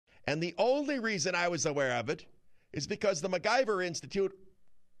And the only reason I was aware of it is because the MacIver Institute,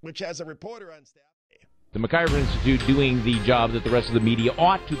 which has a reporter on staff. The MacIver Institute doing the job that the rest of the media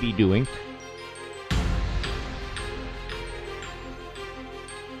ought to be doing.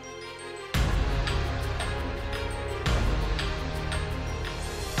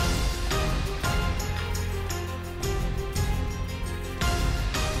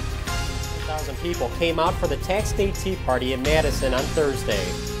 People came out for the Tax Day Tea Party in Madison on Thursday.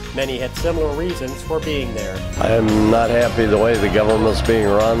 Many had similar reasons for being there. I'm not happy the way the government's being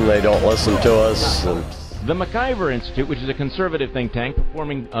run. They don't listen to us. The MacIver Institute, which is a conservative think tank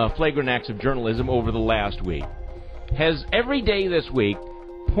performing flagrant acts of journalism over the last week, has every day this week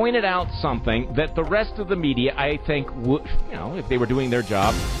pointed out something that the rest of the media, I think, would, if they were doing their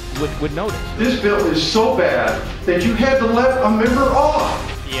job, would notice. This bill is so bad that you had to let a member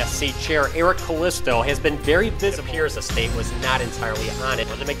off. ESC Chair Eric Callisto has been very visible. It appears the state was not entirely on it.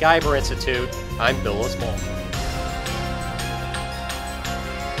 For the MacIver Institute, I'm Bill Oswald.